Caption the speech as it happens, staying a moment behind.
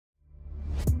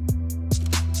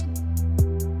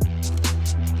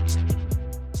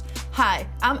Hi,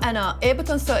 I'm Anna,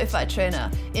 Ableton Certified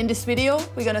Trainer. In this video,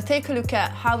 we're going to take a look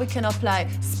at how we can apply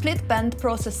split band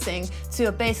processing to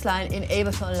a bass line in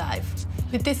Ableton Live.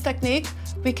 With this technique,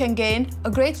 we can gain a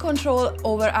great control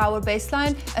over our bass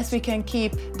line, as we can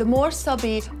keep the more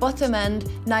subby bottom end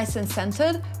nice and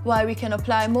centered, while we can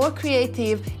apply more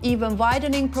creative, even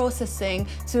widening processing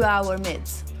to our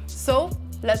mids. So,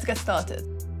 let's get started.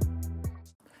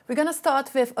 We're going to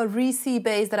start with a Re-C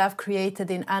bass that I've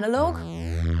created in analog.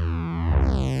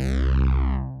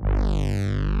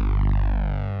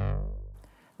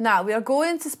 Now we are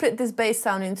going to split this bass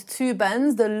sound into two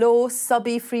bands, the low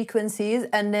subby frequencies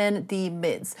and then the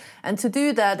mids. And to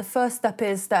do that, the first step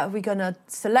is that we're gonna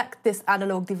select this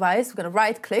analog device, we're gonna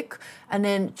right click and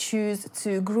then choose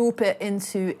to group it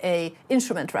into an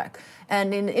instrument rack.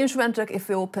 And in the instrument rack, if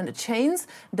we open the chains,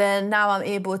 then now I'm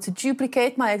able to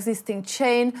duplicate my existing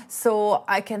chain so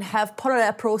I can have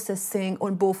parallel processing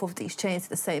on both of these chains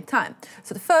at the same time.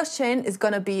 So the first chain is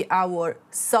gonna be our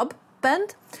sub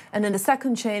band, and then the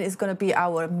second chain is going to be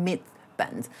our mid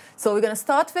band. So we're going to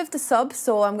start with the sub,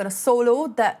 so I'm going to solo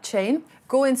that chain,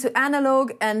 go into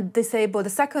analog and disable the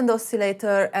second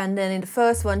oscillator, and then in the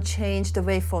first one change the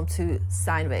waveform to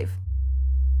sine wave.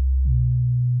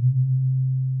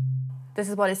 This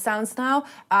is what it sounds now.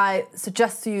 I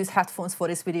suggest to use headphones for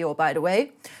this video, by the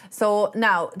way. So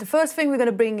now, the first thing we're going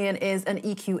to bring in is an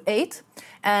EQ8,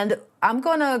 and I'm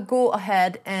going to go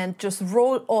ahead and just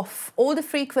roll off all the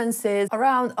frequencies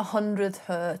around 100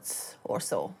 Hertz or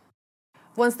so.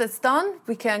 Once that's done,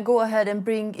 we can go ahead and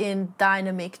bring in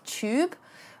dynamic tube,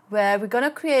 where we're going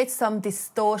to create some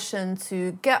distortion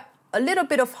to get a little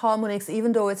bit of harmonics,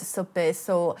 even though it's a sub bass.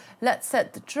 So let's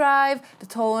set the drive, the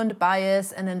tone, the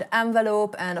bias, and then the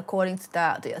envelope, and according to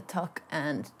that, the attack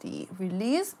and the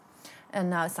release. And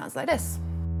now it sounds like this.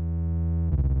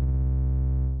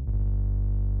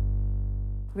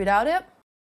 Without it.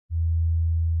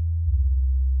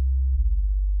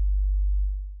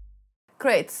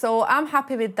 Great, so I'm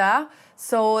happy with that.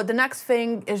 So the next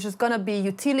thing is just gonna be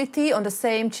utility on the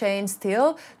same chain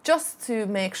still, just to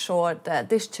make sure that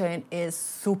this chain is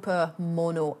super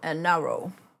mono and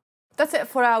narrow. That's it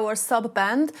for our sub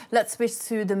band. Let's switch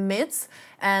to the mids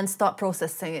and start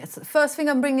processing it. So the first thing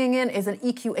I'm bringing in is an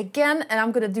EQ again, and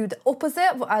I'm gonna do the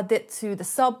opposite what I did to the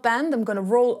sub band. I'm gonna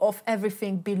roll off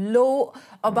everything below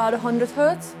about 100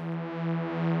 Hertz.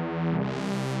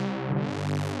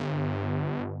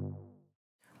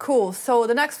 Cool, so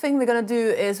the next thing we're gonna do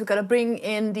is we're gonna bring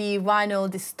in the vinyl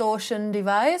distortion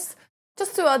device,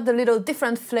 just to add a little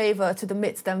different flavor to the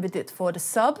mids than we did for the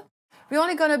sub. We're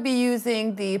only gonna be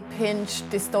using the pinch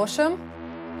distortion.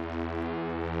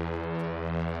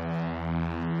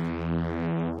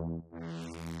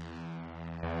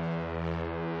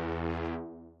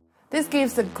 This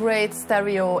gives a great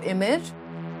stereo image.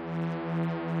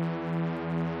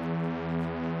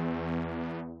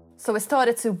 So we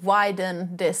started to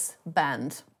widen this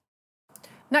band.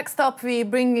 Next up, we're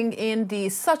bringing in the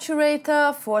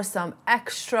saturator for some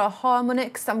extra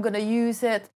harmonics. I'm gonna use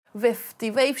it with the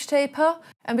wave shaper,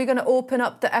 and we're gonna open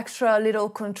up the extra little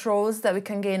controls that we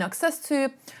can gain access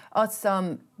to, add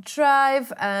some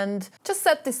drive, and just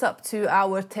set this up to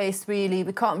our taste really.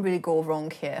 We can't really go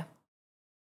wrong here.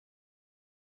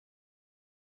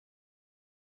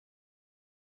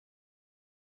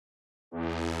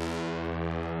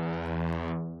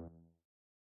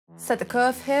 Set the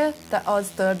curve here, that adds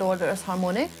third order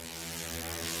harmonic.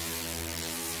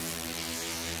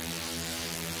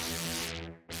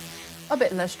 A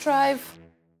bit less drive.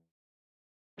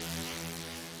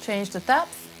 Change the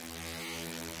depth.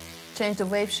 Change the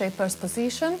wave shaper's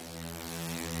position.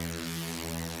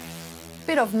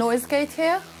 Bit of noise gate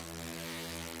here.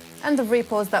 And the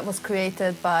repose that was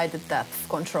created by the depth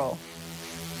control.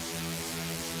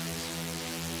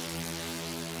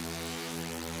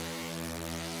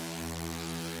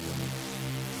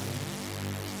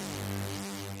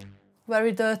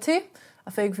 Very dirty. I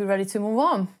think we're ready to move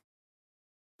on.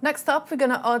 Next up, we're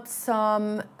gonna add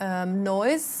some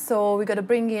noise. So we're gonna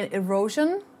bring in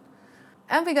erosion,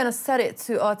 and we're gonna set it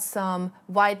to add some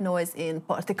white noise in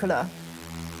particular.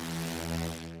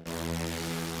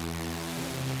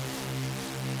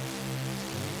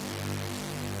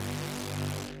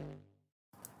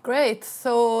 Great,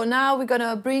 so now we're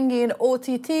gonna bring in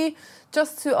OTT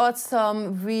just to add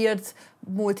some weird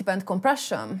multiband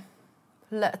compression.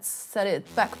 Let's set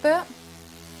it back a bit.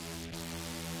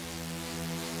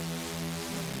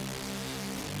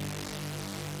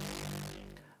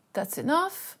 That's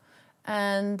enough.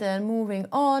 And then moving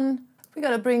on, we're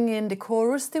gonna bring in the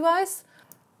chorus device.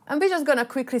 And we're just gonna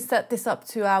quickly set this up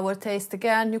to our taste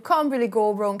again. You can't really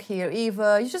go wrong here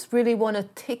either. You just really wanna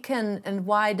thicken and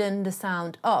widen the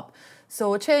sound up.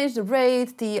 So change the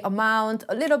rate, the amount,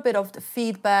 a little bit of the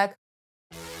feedback.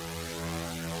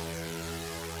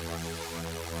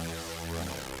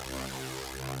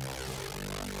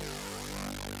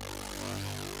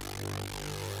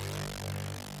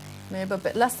 Maybe a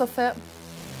bit less of it.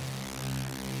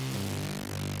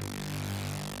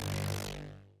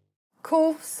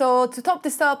 Cool, so to top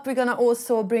this up, we're gonna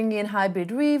also bring in hybrid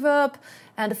reverb.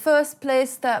 And the first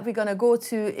place that we're gonna go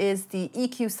to is the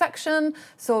EQ section.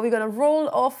 So we're gonna roll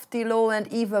off the low end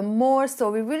even more.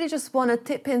 So we really just wanna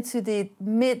tip into the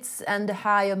mids and the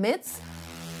higher mids.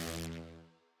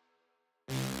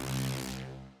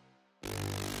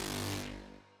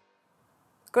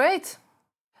 Great.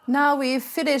 Now we've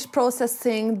finished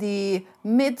processing the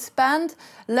mid band.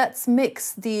 Let's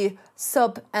mix the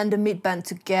sub and the mid band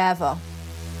together.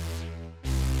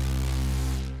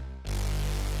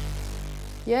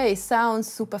 Yay,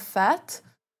 sounds super fat.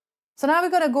 So now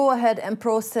we're gonna go ahead and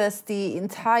process the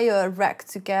entire rack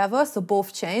together, so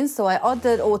both chains. So I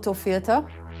added auto filter.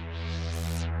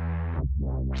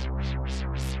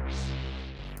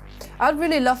 I'd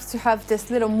really love to have this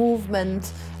little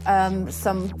movement,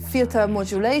 some filter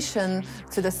modulation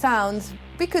to the sound.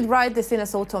 We could write this in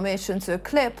as automation to a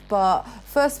clip, but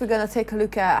first we're gonna take a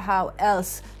look at how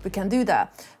else we can do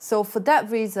that. So for that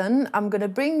reason, I'm gonna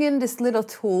bring in this little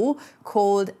tool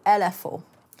called LFO.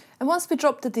 And once we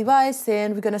drop the device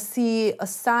in, we're gonna see a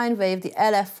sine wave, the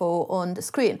LFO, on the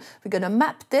screen. We're gonna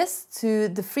map this to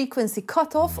the frequency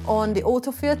cutoff on the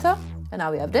auto filter, and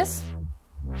now we have this.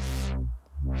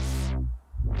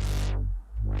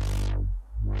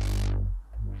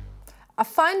 I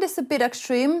find this a bit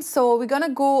extreme, so we're gonna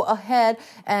go ahead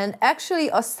and actually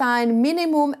assign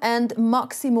minimum and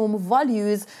maximum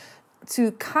values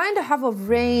to kind of have a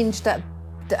range that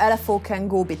the LFO can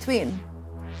go between.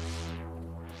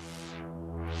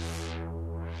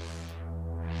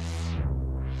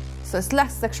 So it's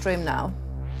less extreme now.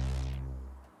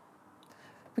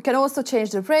 We can also change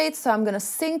the rate, so I'm gonna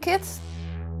sync it.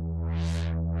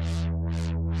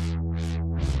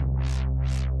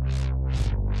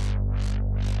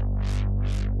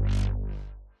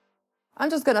 I'm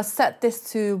just gonna set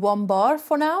this to 1 bar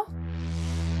for now.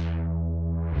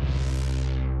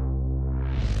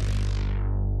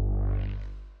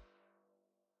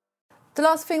 The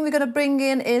last thing we're gonna bring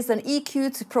in is an EQ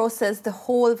to process the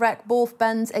whole rack, both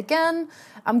bands again.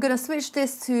 I'm gonna switch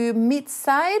this to mid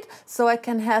side so I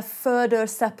can have further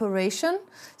separation.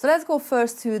 So let's go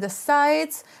first to the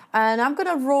sides, and I'm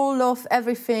gonna roll off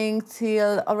everything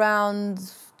till around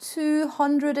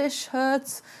 200-ish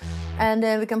hertz. And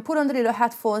then we can put on the little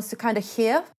headphones to kind of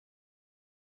hear.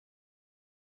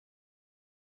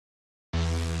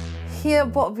 Hear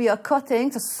what we are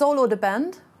cutting to solo the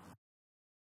band.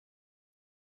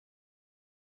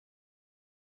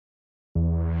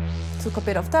 Took a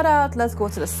bit of that out. Let's go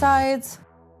to the sides.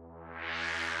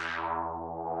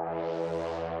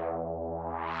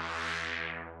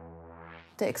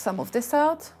 Take some of this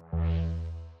out.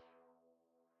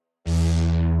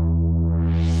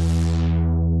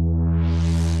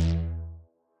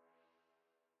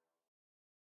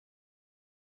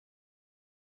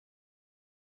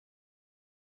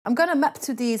 I'm gonna map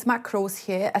to these macros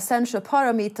here, essential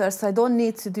parameters, so I don't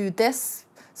need to do this,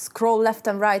 scroll left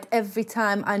and right every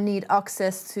time I need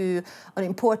access to an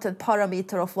important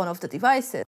parameter of one of the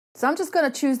devices. So I'm just gonna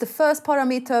choose the first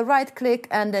parameter, right click,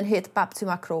 and then hit map to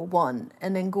macro 1,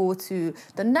 and then go to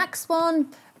the next one,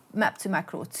 map to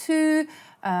macro 2,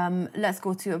 let's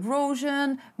go to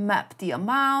erosion, map the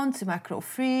amount to macro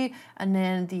 3, and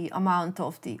then the amount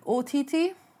of the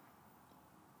OTT,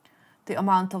 the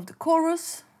amount of the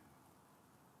chorus,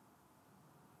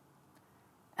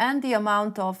 and the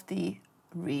amount of the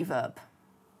reverb.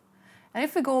 And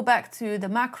if we go back to the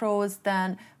macros,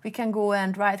 then we can go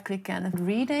and right click and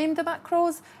rename the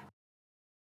macros.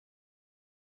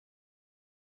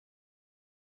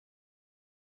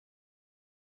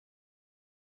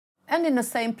 And in the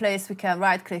same place, we can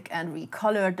right click and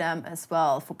recolor them as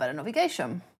well for better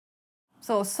navigation.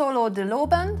 So solo the low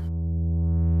band,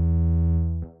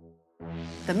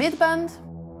 the mid band,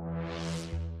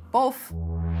 both.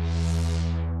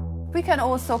 We can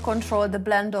also control the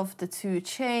blend of the two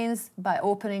chains by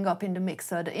opening up in the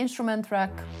mixer the instrument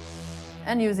rack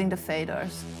and using the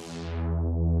faders.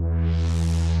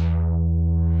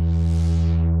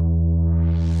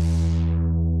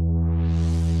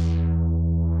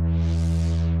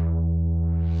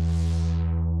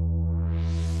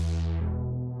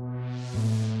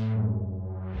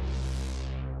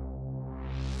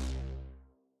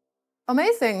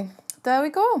 Amazing, there we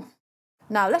go.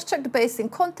 Now let's check the bass in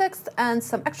context and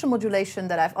some extra modulation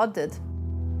that I've added.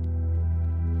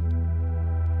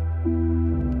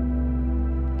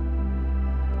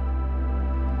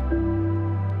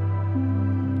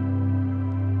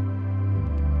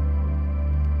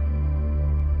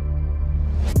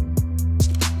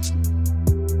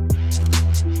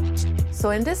 So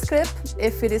in this clip,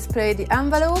 if we display the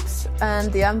envelopes and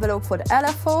the envelope for the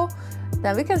LFO,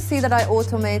 then we can see that I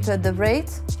automated the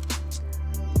rate.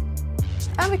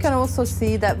 And we can also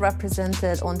see that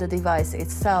represented on the device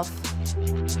itself.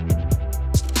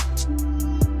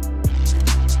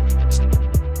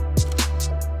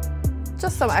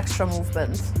 Just some extra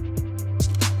movement.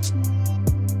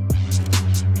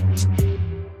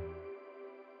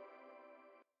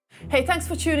 Hey, thanks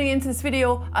for tuning into this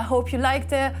video. I hope you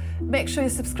liked it. Make sure you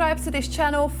subscribe to this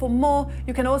channel for more.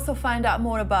 You can also find out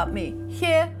more about me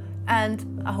here,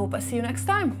 and I hope I see you next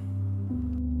time.